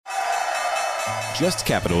Just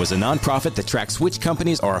Capital is a nonprofit that tracks which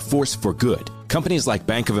companies are a force for good. Companies like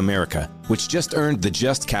Bank of America, which just earned the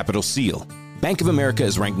Just Capital seal. Bank of America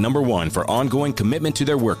is ranked #1 for ongoing commitment to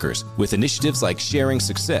their workers with initiatives like Sharing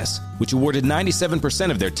Success, which awarded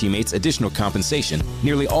 97% of their teammates additional compensation,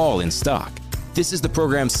 nearly all in stock. This is the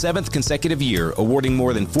program's 7th consecutive year, awarding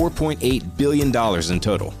more than $4.8 billion in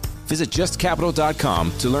total. Visit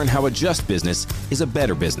JustCapital.com to learn how a just business is a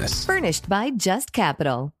better business. Furnished by Just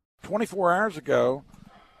Capital. 24 hours ago,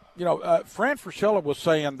 Fran Fraschilla was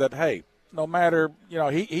saying that, hey, no matter,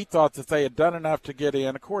 he thought that they had done enough to get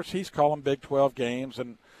in. Of course, he's calling Big 12 games,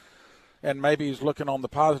 and maybe he's looking on the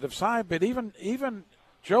positive side. But even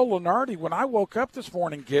Joe Lunardi, when I woke up this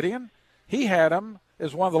morning, Gideon, he had him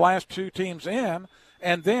as one of the last 2 teams in.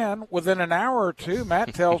 And then within an hour or two,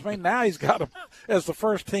 Matt tells me now he's got him as the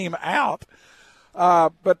first team out.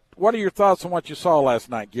 But what are your thoughts on what you saw last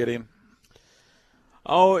night, Gideon?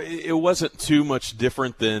 Oh, it wasn't too much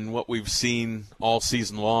different than what we've seen all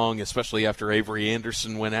season long, especially after Avery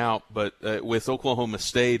Anderson went out. But with Oklahoma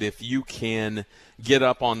State, if you can get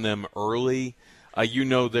up on them early,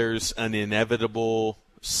 there's an inevitable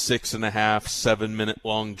 6.5, 7-minute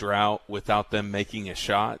long drought without them making a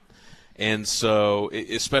shot. And so,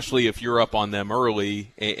 especially if you're up on them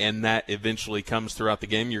early and that eventually comes throughout the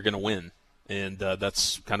game, you're going to win. And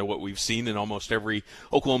that's kind of what we've seen in almost every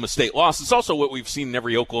Oklahoma State loss. It's also what we've seen in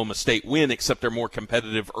every Oklahoma State win, except they're more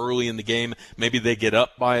competitive early in the game. Maybe they get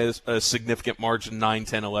up by a significant margin, 9,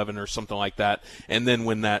 10, 11, or something like that. And then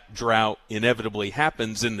when that drought inevitably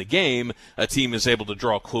happens in the game, a team is able to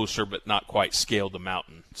draw closer but not quite scale the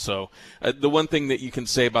mountain. So the one thing that you can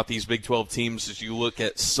say about these Big 12 teams is you look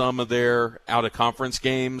at some of their out-of-conference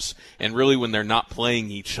games, and really when they're not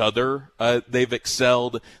playing each other, they've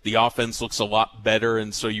excelled. The offense looks a lot better,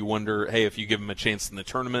 and so you wonder, hey, if you give them a chance in the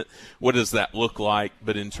tournament, what does that look like?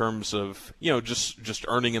 But in terms of, just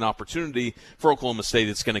earning an opportunity for Oklahoma State,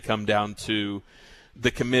 it's going to come down to the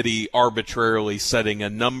committee arbitrarily setting a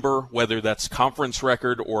number, whether that's conference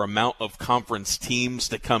record or amount of conference teams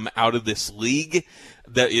to come out of this league,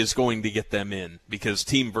 that is going to get them in. Because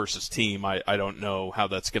team versus team, I don't know how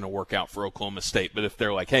that's going to work out for Oklahoma State. But if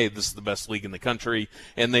they're like, hey, this is the best league in the country,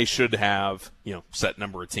 and they should have, set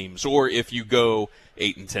number of teams. Or if you go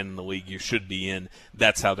 8 and 10 in the league, you should be in.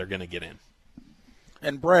 That's how they're going to get in.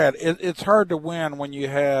 And, Brad, it's hard to win when you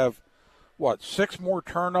have, 6 more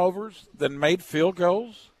turnovers than made field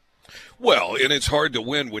goals? Well, and it's hard to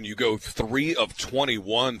win when you go 3 of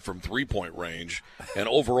 21 from three-point range, and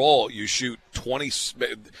overall you shoot 20.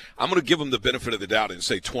 I'm going to give them the benefit of the doubt and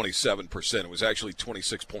say 27%. It was actually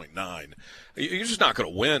 26.9. You're just not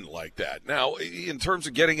going to win like that. Now, in terms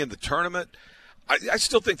of getting in the tournament, I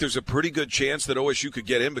still think there's a pretty good chance that OSU could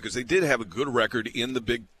get in because they did have a good record in the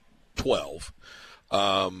Big 12.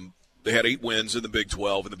 They had 8 wins in the Big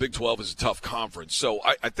 12, and the Big 12 is a tough conference. So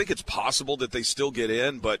I think it's possible that they still get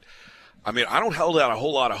in, but, I don't hold out a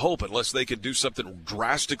whole lot of hope unless they can do something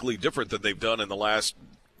drastically different than they've done in the last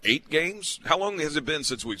 8 games. How long has it been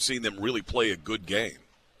since we've seen them really play a good game?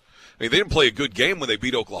 They didn't play a good game when they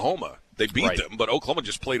beat Oklahoma. They beat them, but Oklahoma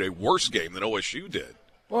just played a worse game than OSU did.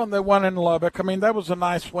 Well, and they won in Lubbock. That was a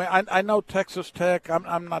nice win. I know Texas Tech,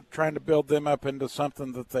 I'm not trying to build them up into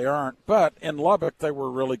something that they aren't. But in Lubbock, they were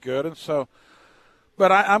really good. And so, but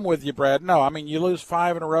I'm with you, Brad. No, you lose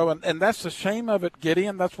 5 in a row. And that's the shame of it,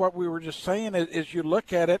 Gideon. That's what we were just saying is you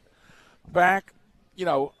look at it back,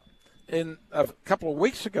 in a couple of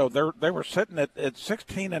weeks ago, they were sitting at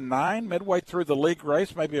 16-9 midway through the league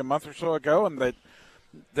race, maybe a month or so ago. And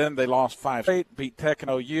then they lost 5 straight, beat Tech and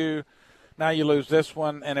OU. Now you lose this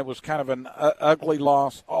one, and it was kind of an ugly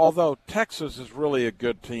loss, although Texas is really a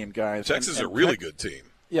good team, guys. Texas is a really good team.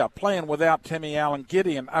 Yeah, playing without Timmy Allen.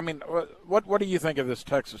 Gideon, what do you think of this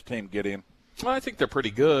Texas team, Gideon? Well, I think they're pretty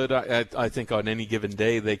good. I think on any given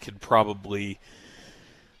day they could probably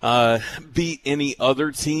beat any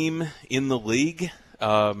other team in the league.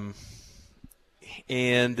 And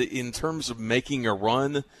in terms of making a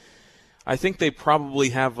run, I think they probably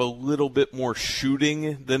have a little bit more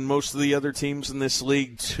shooting than most of the other teams in this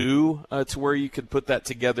league, too, to where you could put that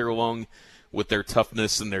together along with their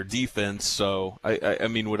toughness and their defense. So,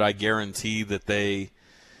 would I guarantee that they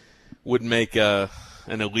would make an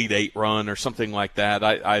Elite Eight run or something like that?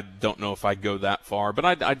 I don't know if I'd go that far, but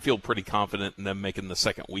I'd feel pretty confident in them making the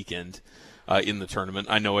second weekend in the tournament.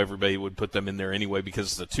 I know everybody would put them in there anyway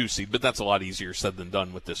because it's a 2 seed, but that's a lot easier said than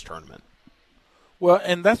done with this tournament. Well,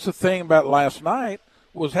 and that's the thing about last night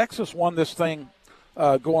was Texas won this thing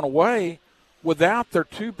going away without their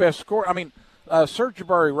 2 best scorers. Sir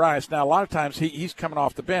Jabari Rice, now a lot of times he's coming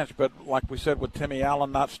off the bench, but like we said with Timmy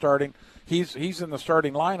Allen not starting, he's in the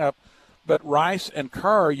starting lineup. But Rice and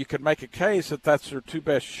Kerr, you could make a case that that's their two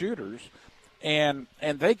best shooters, and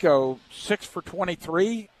they go 6 for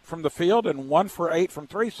 23 from the field and 1 for 8 from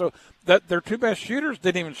three. So that their two best shooters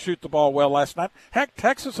didn't even shoot the ball well last night. Heck,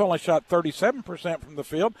 Texas only shot 37% from the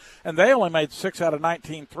field, and they only made 6 out of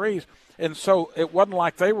 19 threes. And so it wasn't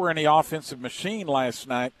like they were any offensive machine last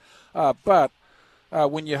night. But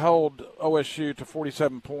when you hold OSU to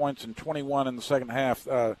 47 points and 21 in the second half,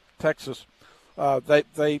 Texas,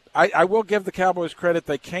 I will give the Cowboys credit.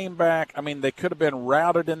 They came back. I mean, they could have been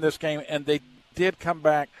routed in this game, and they did come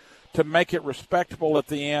back to make it respectable at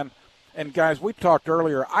the end. And, guys, we talked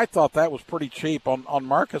earlier. I thought that was pretty cheap on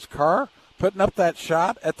Marcus Carr putting up that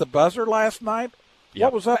shot at the buzzer last night. Yep.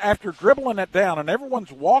 What was that? After dribbling it down, and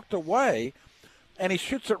everyone's walked away, and he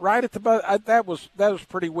shoots it right at the buzzer. That was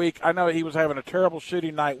pretty weak. I know he was having a terrible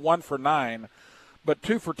shooting night, 1 for 9, but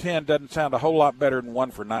 2 for 10 doesn't sound a whole lot better than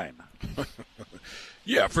 1 for 9.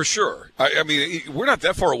 Yeah, for sure. I mean, we're not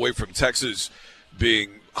that far away from Texas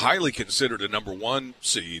being highly considered a number 1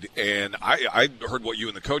 seed, and I heard what you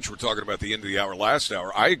and the coach were talking about at the end of the hour last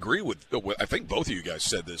hour. I agree with I think both of you guys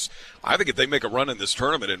said this. I think if they make a run in this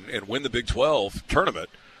tournament and win the Big 12 tournament,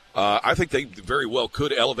 I think they very well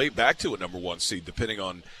could elevate back to a number 1 seed, depending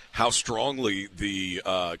on how strongly the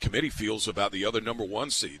committee feels about the other number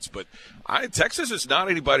 1 seeds. But Texas is not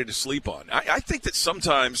anybody to sleep on. I think that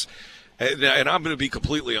sometimes – and I'm going to be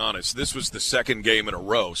completely honest, this was the second night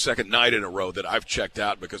in a row that I've checked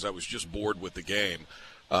out because I was just bored with the game,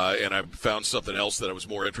 and I found something else that I was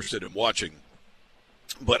more interested in watching.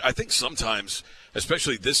 But I think sometimes,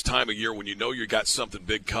 especially this time of year when you know you got something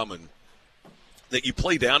big coming, that you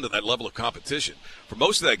play down to that level of competition. For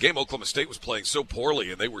most of that game, Oklahoma State was playing so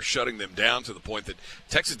poorly, and they were shutting them down to the point that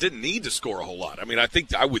Texas didn't need to score a whole lot. I mean,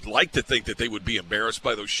 I would like to think that they would be embarrassed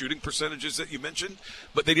by those shooting percentages that you mentioned,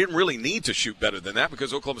 but they didn't really need to shoot better than that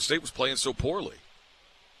because Oklahoma State was playing so poorly.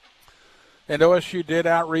 And OSU did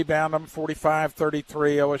out-rebound them 45-33.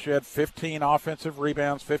 OSU had 15 offensive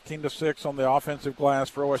rebounds, 15-6 on the offensive glass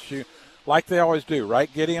for OSU, like they always do,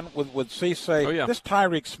 right, Gideon? With Cisse, oh, yeah. This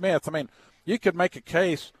Tyreek Smith, I mean, you could make a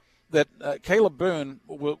case that Caleb Boone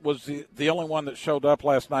was the only one that showed up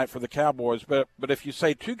last night for the Cowboys. But if you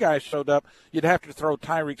say 2 guys showed up, you'd have to throw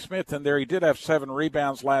Tyreek Smith in there. He did have 7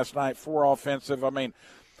 rebounds last night, 4 offensive. I mean,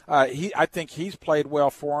 I think he's played well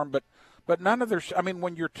for him. But none of their – I mean,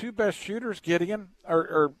 when your 2 best shooters, Gideon,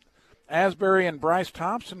 or Asbury and Bryce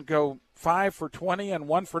Thompson go 5 for 20 and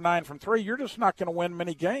 1 for 9 from 3, you're just not going to win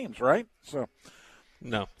many games, right? So –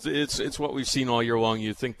 no, it's what we've seen all year long.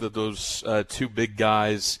 You think that those 2 big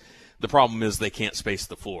guys, the problem is they can't space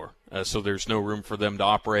the floor, so there's no room for them to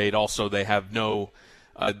operate. Also, they have no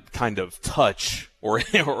kind of touch or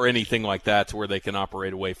anything like that to where they can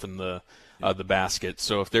operate away from the basket.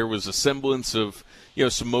 So if there was a semblance of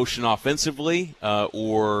some motion offensively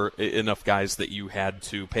or enough guys that you had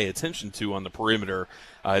to pay attention to on the perimeter,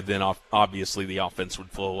 then obviously the offense would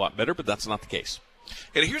flow a lot better. But that's not the case.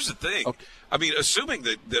 And here's the thing. Okay. I mean, assuming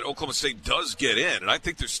that Oklahoma State does get in, and I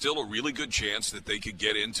think there's still a really good chance that they could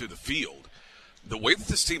get into the field, the way that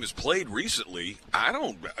this team has played recently,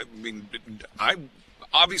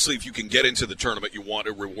 obviously if you can get into the tournament, you want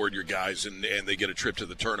to reward your guys and they get a trip to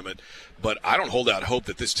the tournament. But I don't hold out hope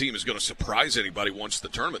that this team is going to surprise anybody once the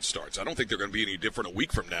tournament starts. I don't think they're going to be any different a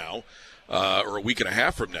week from now or a week and a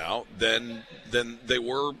half from now than they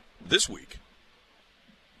were this week.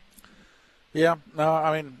 Yeah, no,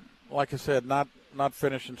 I mean, like I said, not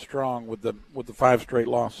finishing strong with the 5 straight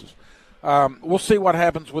losses. We'll see what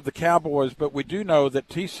happens with the Cowboys, but we do know that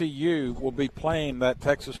TCU will be playing that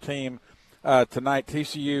Texas team tonight.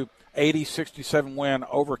 TCU 80-67 win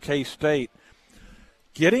over K-State.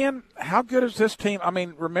 Gideon, how good is this team? I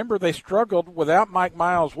mean, remember they struggled without Mike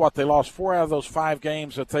Miles. They lost 4 out of those 5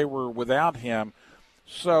 games that they were without him.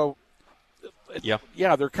 So, yeah,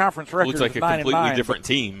 their conference record looks like is 9-9. It looks like a completely different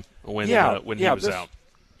team when he was out.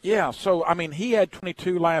 Yeah, so, I mean, he had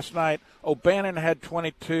 22 last night. O'Bannon had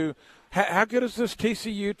 22. How good is this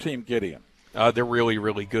TCU team, Gideon? They're really,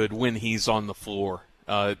 really good when he's on the floor.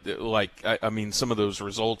 Some of those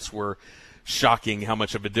results were shocking how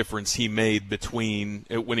much of a difference he made between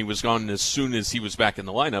when he was gone and as soon as he was back in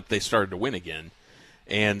the lineup, they started to win again.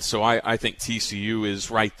 And so I think TCU is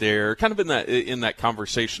right there, kind of in that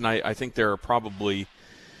conversation. I think there are probably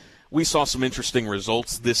 – we saw some interesting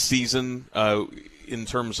results this season in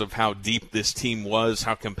terms of how deep this team was,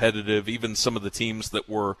 how competitive, even some of the teams that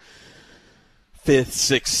were fifth,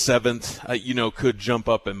 sixth, seventh, could jump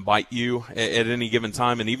up and bite you at any given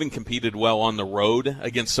time, and even competed well on the road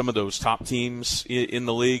against some of those top teams in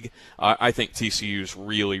the league. I think TCU is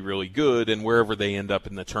really, really good, and wherever they end up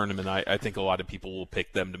in the tournament, I think a lot of people will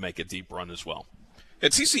pick them to make a deep run as well.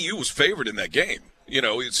 And TCU was favored in that game.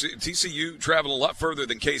 It's TCU traveled a lot further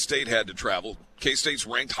than K-State had to travel. K-State's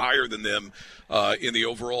ranked higher than them in the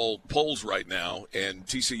overall polls right now, and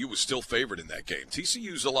TCU was still favored in that game.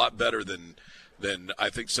 TCU's a lot better than I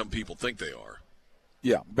think some people think they are.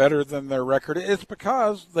 Yeah, better than their record. It's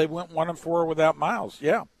because they went 1-4 without Miles.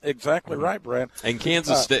 Yeah, exactly right, Brad. And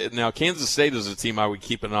Kansas State is a team I would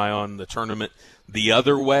keep an eye on the tournament the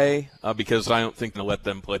other way because I don't think they'll let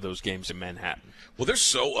them play those games in Manhattan. Well, they're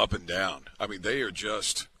so up and down. I mean, they are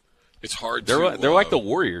just – it's hard they're to – They're like the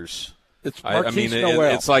Warriors. It's Noel.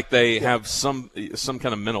 It's like they have some kind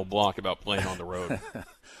of mental block about playing on the road.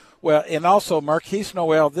 Well, and also Marquise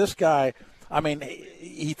Noel, this guy, I mean,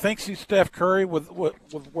 he thinks he's Steph Curry with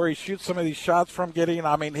where he shoots some of these shots from Gideon.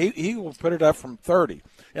 I mean, he will put it up from 30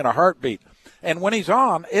 in a heartbeat. And when he's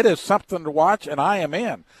on, it is something to watch, and I am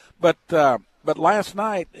in. But last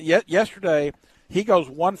night, yesterday, he goes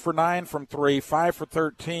 1 for 9 from 3, 5 for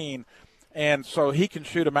 13, and so he can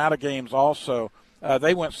shoot them out of games also.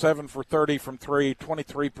 They went 7 for 30 from 3,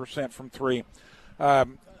 23% from 3.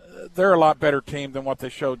 They're a lot better team than what they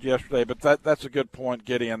showed yesterday, but that's a good point,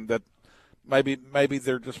 Gideon, that maybe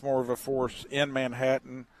they're just more of a force in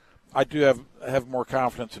Manhattan. I do have more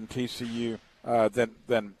confidence in TCU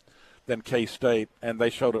than K-State, and they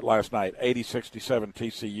showed it last night, 80-67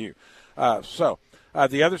 TCU.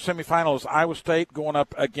 The other semifinal is Iowa State going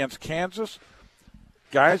up against Kansas.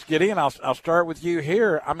 Guys, Gideon, I'll start with you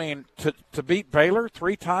here. I mean, to beat Baylor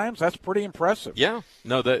 3 times, that's pretty impressive. Yeah,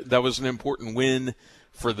 no, that was an important win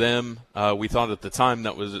for them. We thought at the time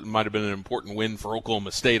it might have been an important win for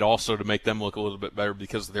Oklahoma State also to make them look a little bit better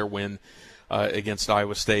because of their win against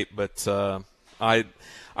Iowa State. But I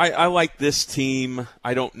like this team.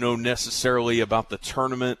 I don't know necessarily about the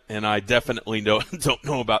tournament, and I definitely don't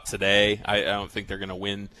know about today. I don't think they're going to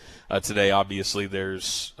win today. Obviously,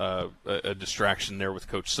 there's a distraction there with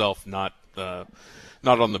Coach Self not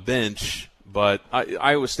on the bench. But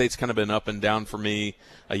Iowa State's kind of been up and down for me.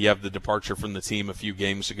 You have the departure from the team a few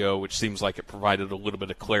games ago, which seems like it provided a little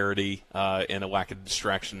bit of clarity and a lack of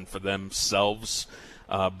distraction for themselves.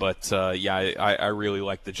 I really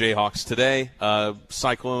like the Jayhawks today.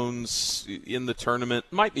 Cyclones in the tournament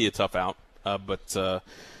might be a tough out, but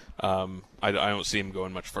I don't see him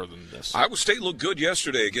going much further than this. Iowa State looked good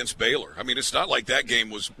yesterday against Baylor. I mean, it's not like that game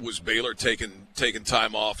was Baylor taking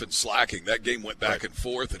time off and slacking. That game went back and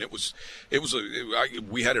forth, and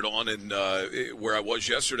we had it on where I was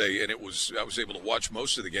yesterday, and I was able to watch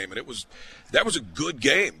most of the game, and that was a good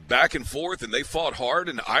game, back and forth, and they fought hard.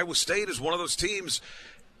 And Iowa State is one of those teams.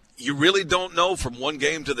 You really don't know from one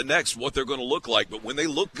game to the next what they're going to look like, but when they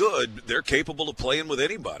look good, they're capable of playing with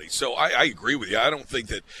anybody. So I agree with you.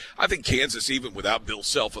 I think Kansas, even without Bill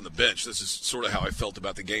Self on the bench, this is sort of how I felt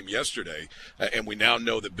about the game yesterday, and we now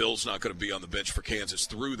know that Bill's not going to be on the bench for Kansas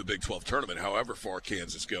through the Big 12 tournament, however far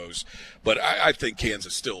Kansas goes. But I think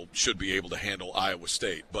Kansas still should be able to handle Iowa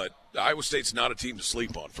State, but Iowa State's not a team to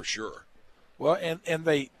sleep on for sure. Well, and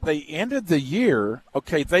they ended the year,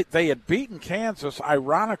 okay, they had beaten Kansas,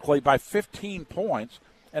 ironically, by 15 points,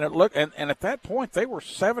 and at that point they were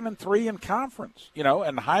 7-3 in conference,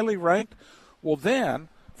 and highly ranked. Well, then,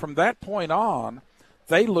 from that point on,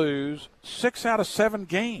 they lose 6 out of 7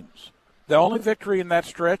 games. The only victory in that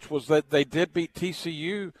stretch was that they did beat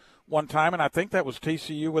TCU one time, and I think that was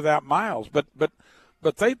TCU without Miles. But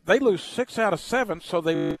they lose 6 out of 7, so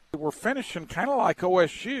they were finishing kind of like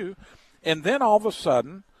OSU. And then all of a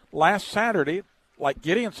sudden, last Saturday, like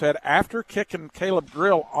Gideon said, after kicking Caleb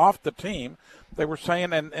Grill off the team, they were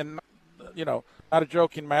saying, and not a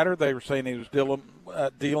joking matter, they were saying he was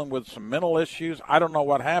dealing with some mental issues. I don't know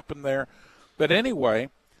what happened there. But anyway,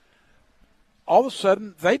 all of a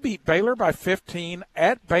sudden, they beat Baylor by 15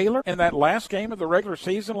 at Baylor in that last game of the regular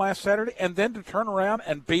season last Saturday, and then to turn around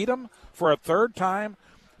and beat them for a third time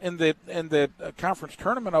in the conference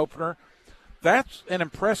tournament opener. That's an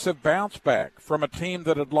impressive bounce back from a team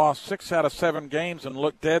that had lost 6 out of 7 games and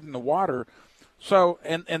looked dead in the water. So,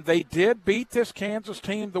 and they did beat this Kansas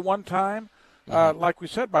team the one time, like we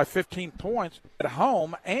said, by 15 points at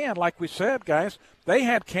home. And like we said, guys, they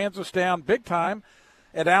had Kansas down big time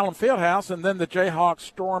at Allen Fieldhouse, and then the Jayhawks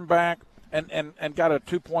stormed back and got a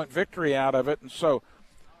 2-point victory out of it. And so,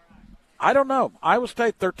 I don't know. Iowa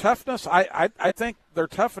State, their toughness, I think they're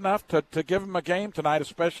tough enough to give them a game tonight,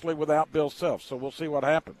 especially without Bill Self. So we'll see what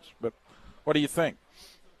happens. But what do you think?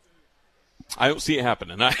 I don't see it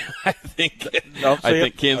happening. I think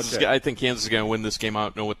Kansas. Okay. I think Kansas is going to win this game. I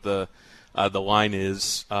don't know what the line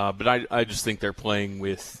is, but I just think they're playing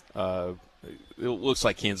with. It looks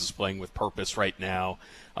like Kansas is playing with purpose right now,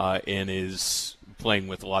 and is playing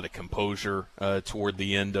with a lot of composure toward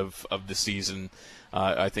the end of the season.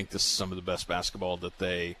 I think this is some of the best basketball that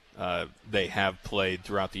they have played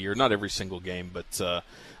throughout the year. Not every single game, but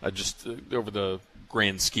just over the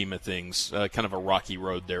grand scheme of things, kind of a rocky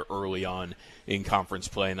road there early on in conference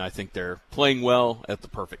play, and I think they're playing well at the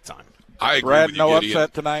perfect time. I agree Brad, with you, no Gideon.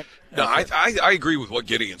 upset tonight? No, I agree with what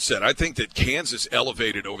Gideon said. I think that Kansas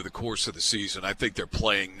elevated over the course of the season. I think they're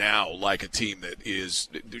playing now like a team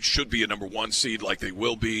that should be a number one seed, like they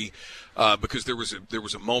will be, because there was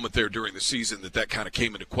a moment there during the season that kind of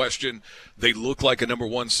came into question. They look like a number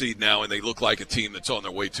one seed now, and they look like a team that's on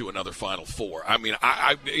their way to another Final Four. I mean,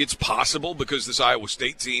 it's possible because this Iowa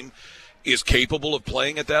State team is capable of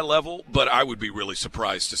playing at that level, but I would be really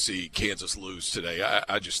surprised to see Kansas lose today.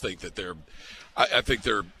 I just think that I think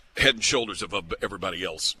they're head and shoulders above everybody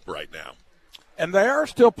else right now. And they are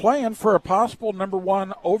still playing for a possible number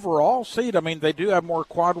one overall seed. I mean, they do have more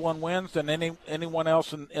quad one wins than anyone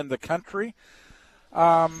else in the country.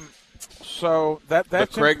 So that's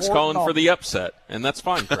but Craig's calling for the upset, and that's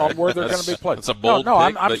fine. On where they're going to be played. That's a bold pick.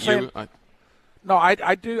 I'm saying. No,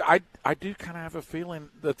 I do kind of have a feeling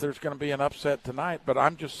that there's going to be an upset tonight, but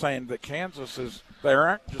I'm just saying that Kansas they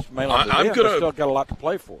aren't just mailing it in. They've still got a lot to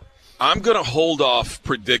play for. I'm going to hold off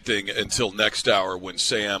predicting until next hour when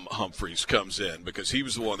Sam Humphreys comes in, because he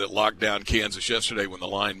was the one that locked down Kansas yesterday when the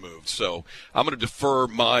line moved. So I'm going to defer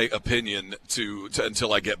my opinion to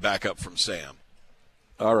until I get back up from Sam.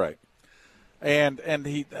 All right. And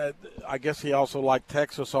he, I guess he also liked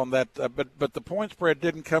Texas on that, but the point spread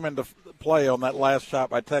didn't come into play on that last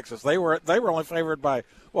shot by Texas. They were only favored by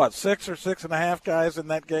 6 or 6.5 guys in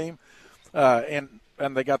that game, and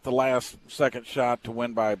they got the last second shot to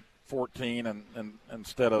win by 14 and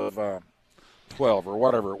instead of 12 or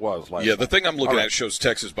whatever it was. The thing I'm looking at shows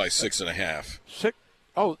Texas by 6.5.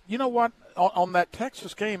 Oh, you know what? On that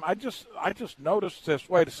Texas game, I just noticed this.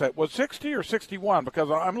 Wait a sec. Was 60 or 61? Because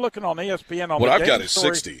I'm looking on ESPN on the game I've got is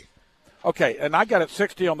story. 60. Okay, and I got it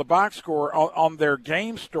 60 on the box score. On their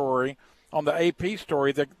game story, on the AP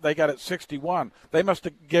story, they got it 61. They must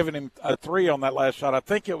have given him a 3 on that last shot. I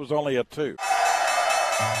think it was only a 2.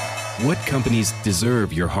 What companies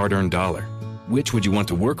deserve your hard-earned dollar? Which would you want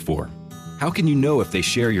to work for? How can you know if they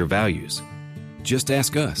share your values? Just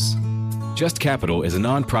ask us. Just Capital is a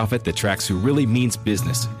nonprofit that tracks who really means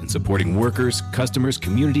business in supporting workers, customers,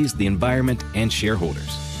 communities, the environment, and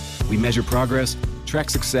shareholders. We measure progress, track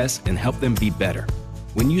success, and help them be better.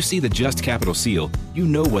 When you see the Just Capital seal, you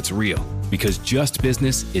know what's real, because just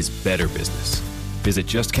business is better business. Visit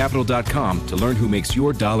justcapital.com to learn who makes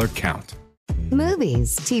your dollar count.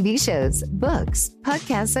 Movies, TV shows, books,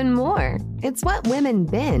 podcasts, and more. It's What Women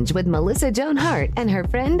Binge with Melissa Joan Hart and her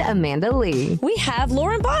friend Amanda Lee. We have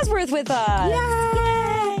Lauren Bosworth with us.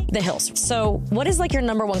 Yay! The Hills. So what is your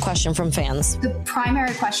number one question from fans? The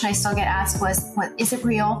primary question I still get asked was, "What is it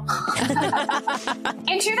real?"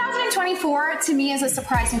 In 2024, to me, is a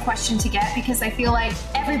surprising question to get, because I feel like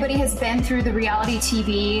everybody has been through the reality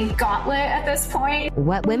TV gauntlet at this point.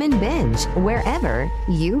 What Women Binge, wherever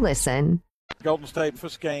you listen. Golden State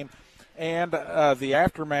first game and the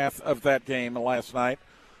aftermath of that game last night.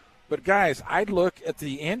 But, guys, I look at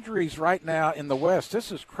the injuries right now in the West.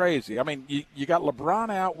 This is crazy. I mean, you got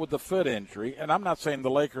LeBron out with the foot injury, and I'm not saying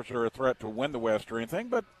the Lakers are a threat to win the West or anything,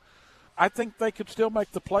 but I think they could still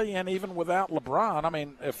make the play-in even without LeBron. I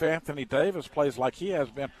mean, if Anthony Davis plays like he has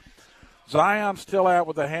been. Zion's still out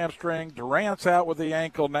with the hamstring. Durant's out with the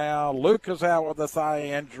ankle now. Luka's out with the thigh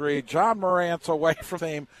injury. John Morant's away from the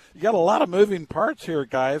team. You got a lot of moving parts here,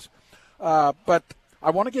 guys. But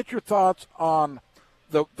I want to get your thoughts on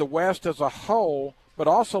the West as a whole, but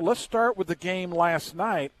also let's start with the game last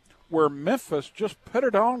night where Memphis just put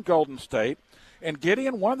it on Golden State. And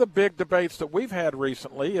Gideon, one of the big debates that we've had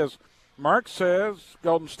recently is Mark says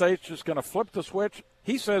Golden State's just going to flip the switch.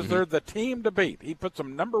 He says they're the team to beat. He puts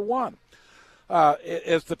them number one.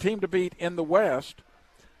 Is the team to beat in the West.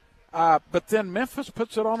 But then Memphis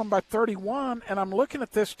puts it on them by 31, and I'm looking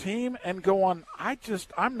at this team and going,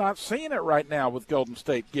 I'm not seeing it right now with Golden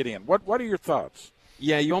State. Gideon, what are your thoughts?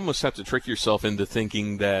 Yeah, you almost have to trick yourself into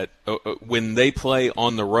thinking that when they play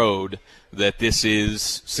on the road that this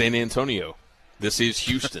is San Antonio. This is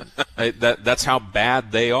Houston. That's how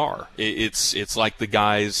bad they are. It's like the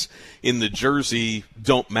guys in the jersey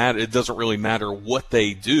don't matter. It doesn't really matter what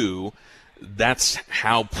they do. that's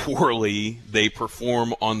how poorly they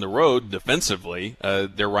perform on the road defensively.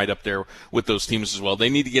 They're right up there with those teams as well. They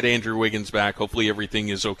need to get Andrew Wiggins back. Hopefully everything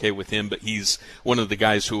is okay with him, but he's one of the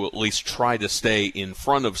guys who will at least try to stay in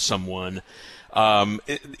front of someone.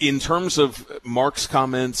 In terms of Mark's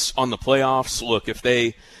comments on the playoffs, look,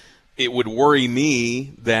 it would worry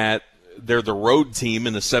me that they're the road team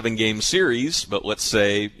in a 7-game series, but let's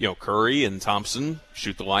say, Curry and Thompson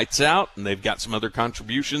shoot the lights out and they've got some other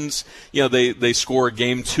contributions. They score a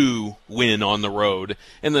game 2 win on the road,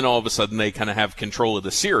 and then all of a sudden they kind of have control of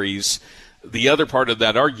the series. The other part of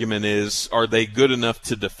that argument is, are they good enough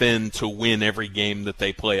to defend to win every game that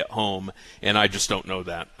they play at home? And I just don't know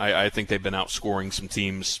that. I think they've been outscoring some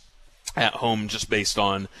teams at home just based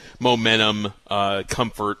on momentum,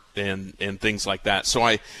 comfort, and things like that. So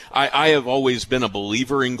I have always been a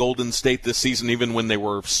believer in Golden State this season, even when they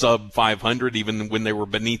were sub 500, even when they were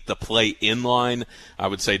beneath the play-in line. I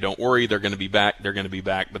would say, don't worry, they're going to be back. They're going to be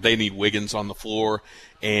back. But they need Wiggins on the floor,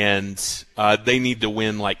 and they need to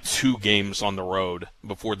win like 2 games on the road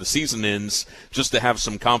before the season ends just to have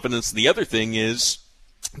some confidence. The other thing is,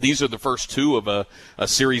 these are the first 2 of a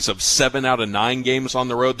series of 7 out of 9 games on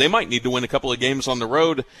the road. They might need to win a couple of games on the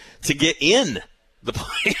road to get in the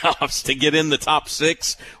playoffs, to get in the top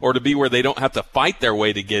 6, or to be where they don't have to fight their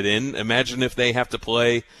way to get in. Imagine if they have to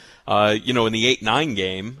play, in the 8-9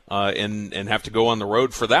 game and have to go on the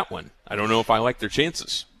road for that one. I don't know if I like their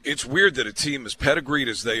chances. It's weird that a team as pedigreed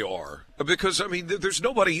as they are, because, there's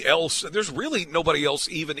nobody else, there's really nobody else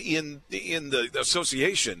even in the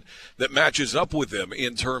association that matches up with them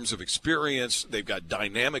in terms of experience. They've got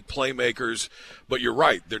dynamic playmakers, but you're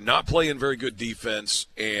right, they're not playing very good defense,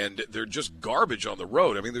 and they're just garbage on the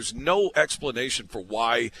road. There's no explanation for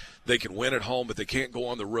why they can win at home, but they can't go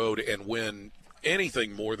on the road and win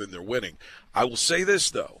anything more than they're winning. I will say this,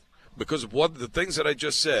 though, because of what the things that I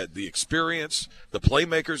just said, the experience, the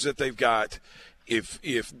playmakers that they've got, if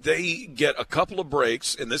they get a couple of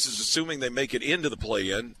breaks, and this is assuming they make it into the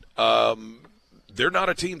play-in, they're not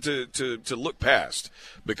a team to look past,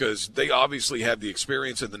 because they obviously have the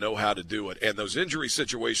experience and the know-how to do it. And those injury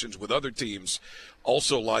situations with other teams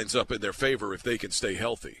also lines up in their favor if they can stay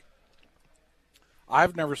healthy.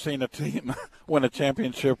 I've never seen a team win a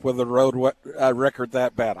championship with a road record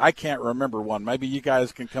that bad. I can't remember one. Maybe you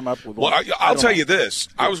guys can come up with one. Well, I'll tell you this.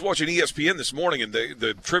 I was watching ESPN this morning, and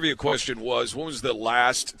the trivia question was, when was the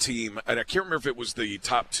last team, and I can't remember if it was the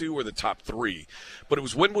top 2 or the top 3, but it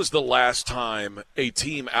was, when was the last time a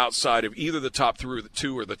team outside of either the top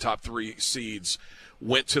 2 or the top 3 seeds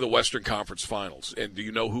went to the Western Conference Finals? And do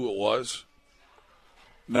you know who it was?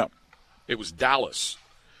 No. It was Dallas.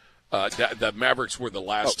 The Mavericks were the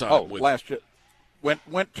last time. Last year.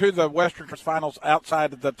 Went to the Western Conference Finals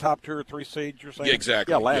outside of the top 2 or 3 seeds, you're saying? Yeah,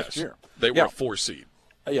 exactly. Yeah, last year. They were a 4 seed.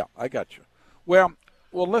 Yeah, I got you. Well,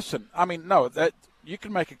 listen, no, that you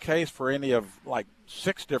can make a case for any of like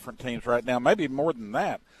 6 different teams right now, maybe more than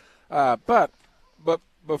that. But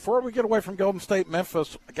before we get away from Golden State,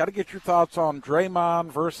 Memphis, I got to get your thoughts on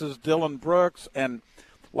Draymond versus Dillon Brooks. And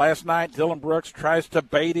last night, Dillon Brooks tries to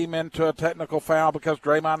bait him into a technical foul because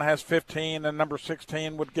Draymond has 15 and number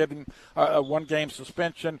 16 would give him a 1-game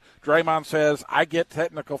suspension. Draymond says, I get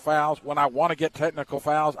technical fouls when I want to get technical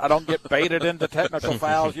fouls. I don't get baited into technical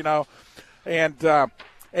fouls, And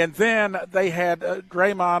then they had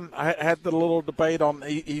Draymond had the little debate on.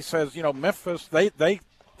 He says, Memphis, they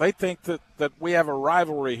think that we have a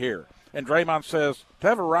rivalry here. And Draymond says, to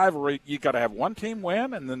have a rivalry, you got to have one team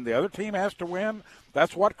win, and then the other team has to win.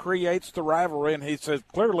 That's what creates the rivalry. And he says,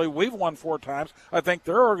 clearly, we've won 4 times. I think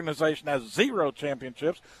their organization has 0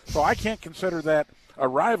 championships, so I can't consider that a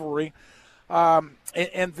rivalry. And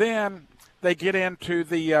then they get into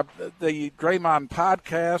the Draymond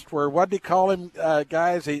podcast where, what did he call him,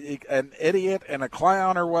 guys? An idiot and a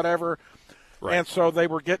clown or whatever. Right. And so they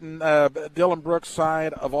were getting Dillon Brooks'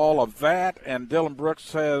 side of all of that, and Dillon Brooks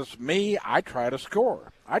says, I try to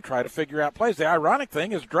score. I try to figure out plays. The ironic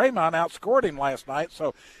thing is Draymond outscored him last night,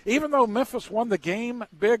 so even though Memphis won the game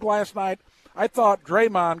big last night, I thought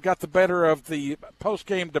Draymond got the better of the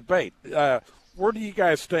post-game debate. Where do you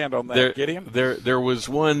guys stand on that, Gideon? There was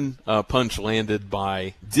one punch landed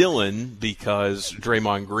by Dillon because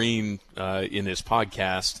Draymond Green in his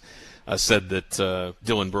podcast said that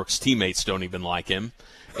Dillon Brooks' teammates don't even like him.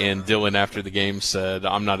 And Dillon, after the game, said,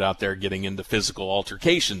 I'm not out there getting into physical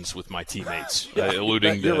altercations with my teammates,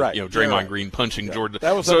 alluding to Draymond Green punching Jordan.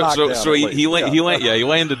 That was a knockdown. So he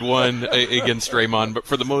landed one against Draymond. But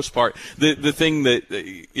for the most part, the thing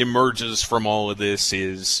that emerges from all of this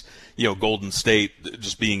is, Golden State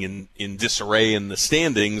just being in disarray in the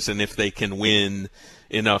standings, and if they can win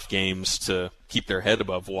enough games to keep their head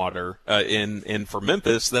above water. And for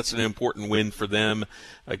Memphis, that's an important win for them.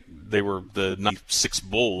 They were the 96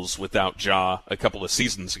 Bulls without Ja a couple of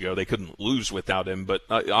seasons ago. They couldn't lose without him, but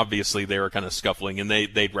obviously they were kind of scuffling, and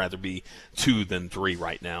they'd rather be 2 than 3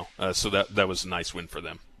 right now. So that was a nice win for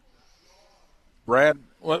them. Brad,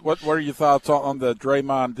 what are your thoughts on the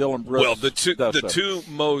Draymond, Dillon Brooks? Well, the two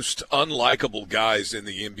most unlikable guys in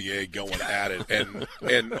the NBA going at it,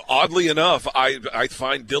 and oddly enough, I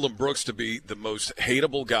find Dillon Brooks to be the most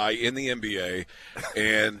hateable guy in the NBA,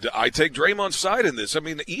 and I take Draymond's side in this. I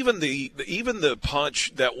mean, even the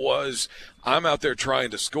punch that was, I'm out there trying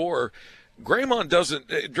to score. Draymond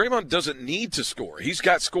doesn't need to score. He's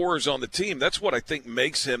got scorers on the team. That's what I think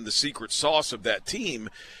makes him the secret sauce of that team,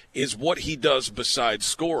 is what he does besides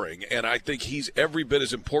scoring. And I think he's every bit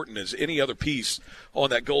as important as any other piece on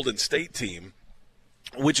that Golden State team,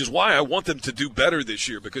 which is why I want them to do better this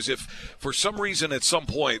year, because if for some reason at some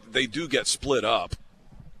point they do get split up,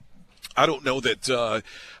 I don't know that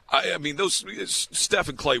I mean, those Steph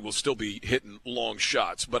and Clay will still be hitting long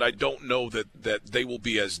shots, but I don't know that they will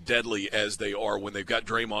be as deadly as they are when they've got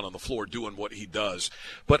Draymond on the floor doing what he does.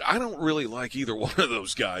 But I don't really like either one of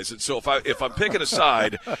those guys, and so if I'm picking a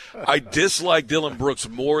side, I dislike Dillon Brooks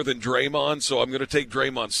more than Draymond, so I'm going to take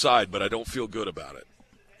Draymond's side, but I don't feel good about it.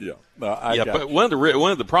 Yeah, but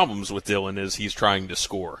one of the problems with Dillon is he's trying to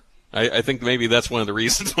score. I think maybe that's one of the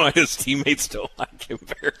reasons why his teammates don't like him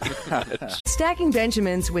very much. Stacking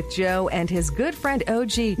Benjamins with Joe and his good friend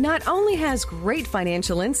OG not only has great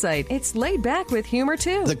financial insight, it's laid back with humor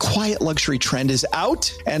too. The quiet luxury trend is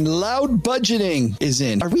out and loud budgeting is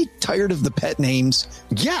in. Are we tired of the pet names?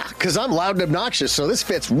 Yeah, because I'm loud and obnoxious, so this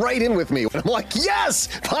fits right in with me. And I'm like, yes,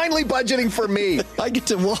 finally budgeting for me. I get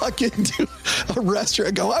to walk into a restaurant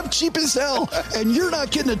and go, I'm cheap as hell, and you're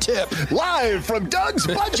not getting a tip. Live from Doug's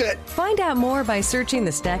Budget. Find out more by searching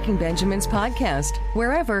the Stacking Benjamins podcast,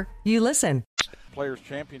 wherever you listen. Players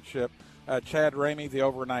Championship, Chad Ramey, the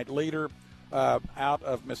overnight leader, out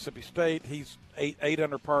of Mississippi State. He's 8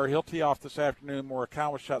 under par. He'll tee off this afternoon.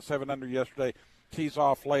 Morikawa shot 7 under yesterday, tees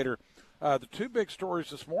off later. The two big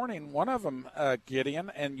stories this morning, one of them,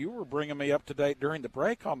 Gideon, and you were bringing me up to date during the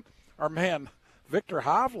break on our man Victor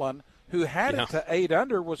Hovland, who had it to 8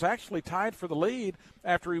 under, was actually tied for the lead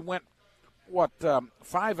after he went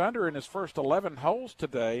 5 under in his first 11 holes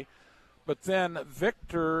today. But then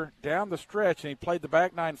Victor down the stretch, and he played the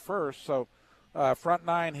back 9 first, so front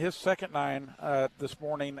 9, his second 9 this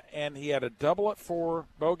morning, and he had a double at 4,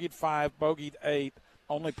 bogeyed 5, bogeyed 8,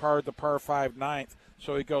 only parred the par 5 ninth.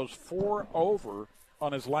 So he goes 4 over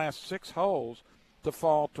on his last 6 holes to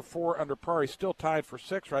fall to 4 under par. He's still tied for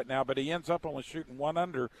 6 right now, but he ends up only shooting 1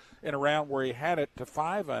 under in a round where he had it to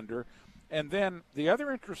 5 under. And then the other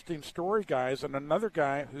interesting story, guys, and another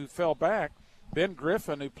guy who fell back, Ben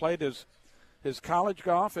Griffin, who played his college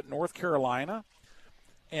golf at North Carolina.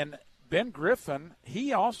 And Ben Griffin,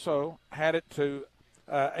 he also had it to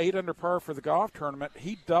 8 under par for the golf tournament.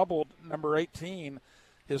 He doubled number 18,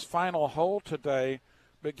 his final hole today.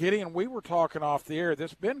 But, Gideon, we were talking off the air.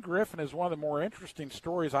 This Ben Griffin is one of the more interesting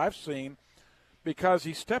stories I've seen because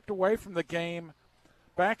he stepped away from the game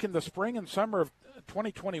back in the spring and summer of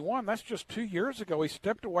 2021. That's just 2 years ago. He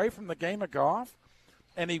stepped away from the game of golf,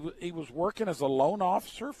 and he was working as a loan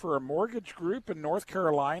officer for a mortgage group in North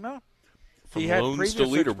Carolina. From loans to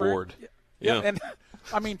leaderboard. Yeah, and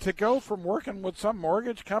I mean, to go from working with some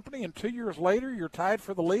mortgage company and 2 years later you're tied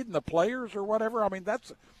for the lead in the Players or whatever. I mean,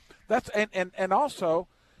 that's and also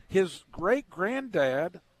his great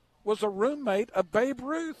granddad was a roommate of Babe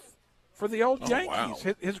Ruth for the old Yankees.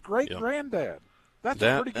 Wow. His great granddad. That's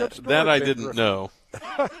a pretty good story. That I didn't know.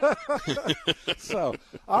 So,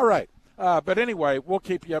 all right. But anyway, we'll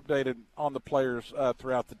keep you updated on the players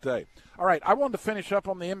throughout the day. All right, I wanted to finish up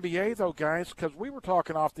on the NBA, though, guys, because we were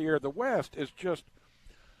talking off the air. The West is just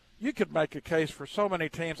 – you could make a case for so many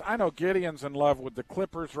teams. I know Gideon's in love with the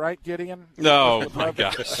Clippers, right, Gideon? No, my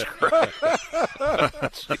gosh.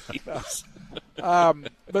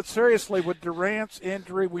 But seriously, with Durant's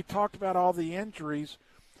injury, we talked about all the injuries.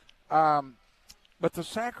 But the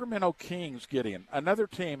Sacramento Kings, Gideon, another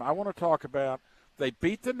team I want to talk about. They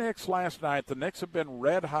beat the Knicks last night. The Knicks have been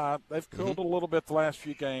red hot. They've cooled a little bit the last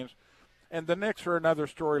few games. And the Knicks are another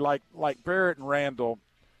story, like Barrett and Randall.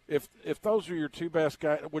 If those are your two best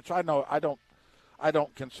guys, which I know I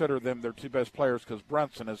don't consider them their two best players because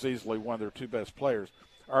Brunson is easily one of their two best players.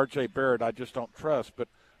 R.J. Barrett I just don't trust. But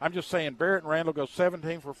I'm just saying Barrett and Randall go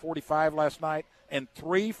 17 for 45 last night and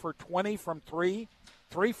 3 for 20 from 3.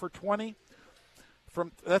 3 for 20.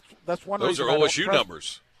 That's one. Those are OSU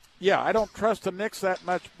numbers. Yeah, I don't trust the Knicks that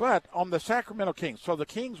much, but on the Sacramento Kings. So the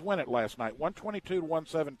Kings win it last night, 122 to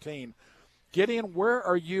 117. Gideon, where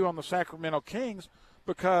are you on the Sacramento Kings?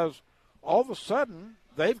 Because all of a sudden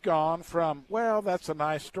they've gone from, well, that's a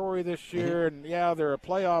nice story this year, and, yeah, they're a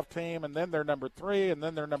playoff team, and then they're number 3, and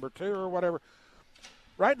then they're number 2 or whatever.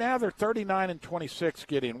 Right now they're 39-26,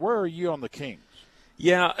 Gideon. Where are you on the Kings?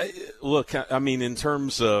 Yeah, look, I mean, in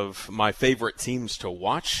terms of my favorite teams to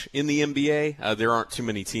watch in the NBA, there aren't too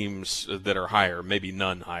many teams that are higher, maybe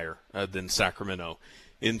none higher than Sacramento.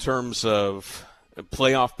 In terms of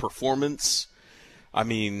playoff performance, I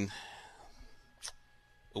mean,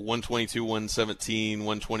 122, 117,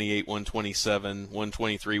 128, 127,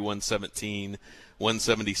 123, 117,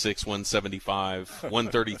 176, 175,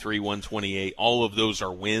 133, 128. All of those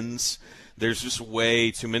are wins. There's just way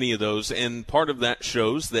too many of those, and part of that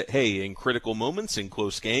shows that, hey, in critical moments, in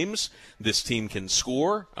close games, this team can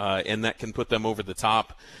score, and that can put them over the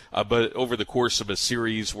top. But over the course of a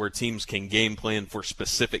series where teams can game plan for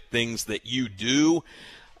specific things that you do,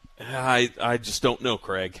 I just don't know,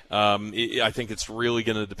 Craig. I think it's really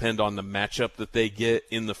going to depend on the matchup that they get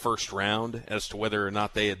in the first round as to whether or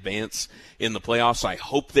not they advance in the playoffs. I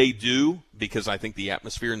hope they do, because I think the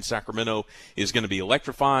atmosphere in Sacramento is going to be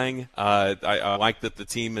electrifying. I like that the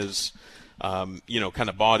team is, kind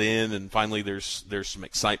of bought in, and finally there's some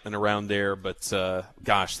excitement around there. But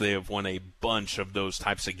gosh, they have won a bunch of those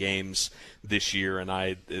types of games this year, and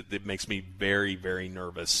it makes me very, very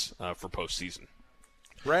nervous for postseason.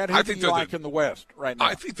 Brad, who do you like in the West right now?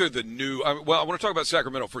 I think they're the new I want to talk about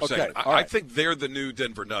Sacramento for a second. I think they're the new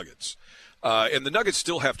Denver Nuggets. And the Nuggets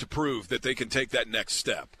still have to prove that they can take that next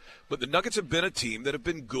step. But the Nuggets have been a team that have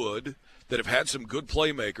been good, that have had some good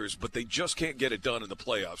playmakers, but they just can't get it done in the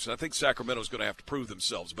playoffs. And I think Sacramento's going to have to prove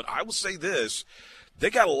themselves. But I will say this,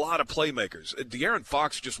 they got a lot of playmakers. De'Aaron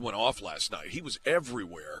Fox just went off last night. He was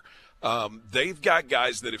everywhere. They've got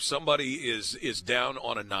guys that if somebody is down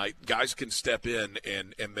on a night, guys can step in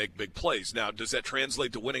and make big plays. Now, does that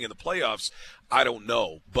translate to winning in the playoffs? I don't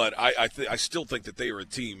know, but I still think that they are a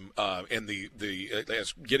team, and the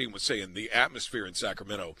as Gideon was saying, the atmosphere in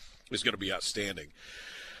Sacramento is going to be outstanding.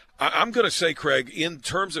 I'm going to say, Craig, in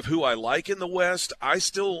terms of who I like in the West, I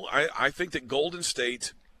think that Golden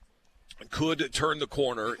State could turn the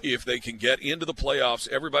corner if they can get into the playoffs.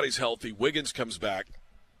 Everybody's healthy. Wiggins comes back.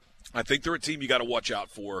 I think they're a team you got to watch out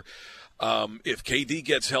for. If KD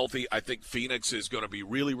gets healthy, I think Phoenix is going to be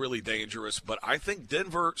really, really dangerous. But I think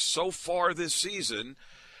Denver, so far this season,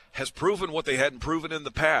 has proven what they hadn't proven in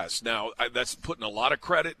the past. Now, that's putting a lot of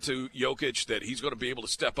credit to Jokic, that he's going to be able to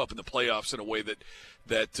step up in the playoffs in a way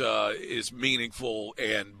that is meaningful.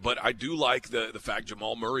 But I do like the fact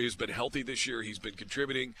Jamal Murray has been healthy this year. He's been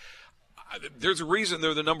contributing. There's a reason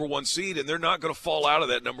they're the number 1 seed, and they're not going to fall out of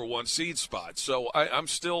that number 1 seed spot. So I'm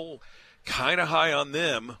still kind of high on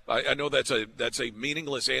them. I know that's a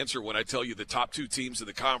meaningless answer when I tell you the top 2 teams in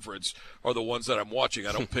the conference are the ones that I'm watching.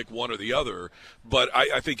 I don't pick one or the other, but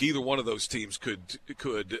I think either one of those teams could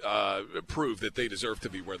prove that they deserve to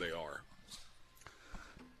be where they are.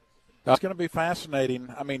 That's going to be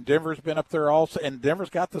fascinating. I mean, Denver's been up there also, and Denver's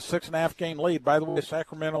got the 6.5-game lead. By the way,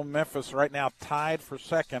 Sacramento and Memphis right now tied for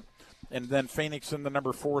second. And then Phoenix in the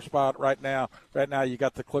number 4 spot right now. Right now you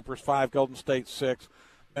got the Clippers 5, Golden State 6,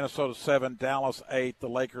 Minnesota 7, Dallas 8, the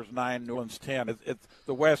Lakers 9, New Orleans 10.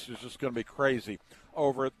 The West is just going to be crazy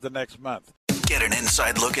over the next month. Get an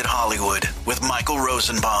inside look at Hollywood with Michael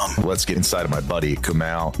Rosenbaum. Let's get inside of my buddy,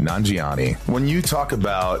 Kumail Nanjiani. When you talk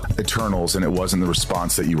about Eternals and it wasn't the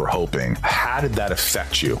response that you were hoping, how did that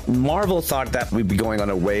affect you? Marvel thought that we'd be going on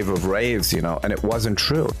a wave of raves, and it wasn't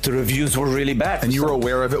true. The reviews were really bad. And you were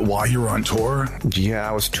aware of it while you were on tour? Yeah,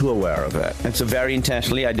 I was too aware of it. And so very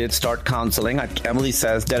intentionally, I did start counseling. Emily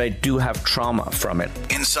says that I do have trauma from it.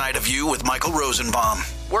 Inside of You with Michael Rosenbaum,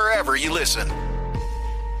 wherever you listen.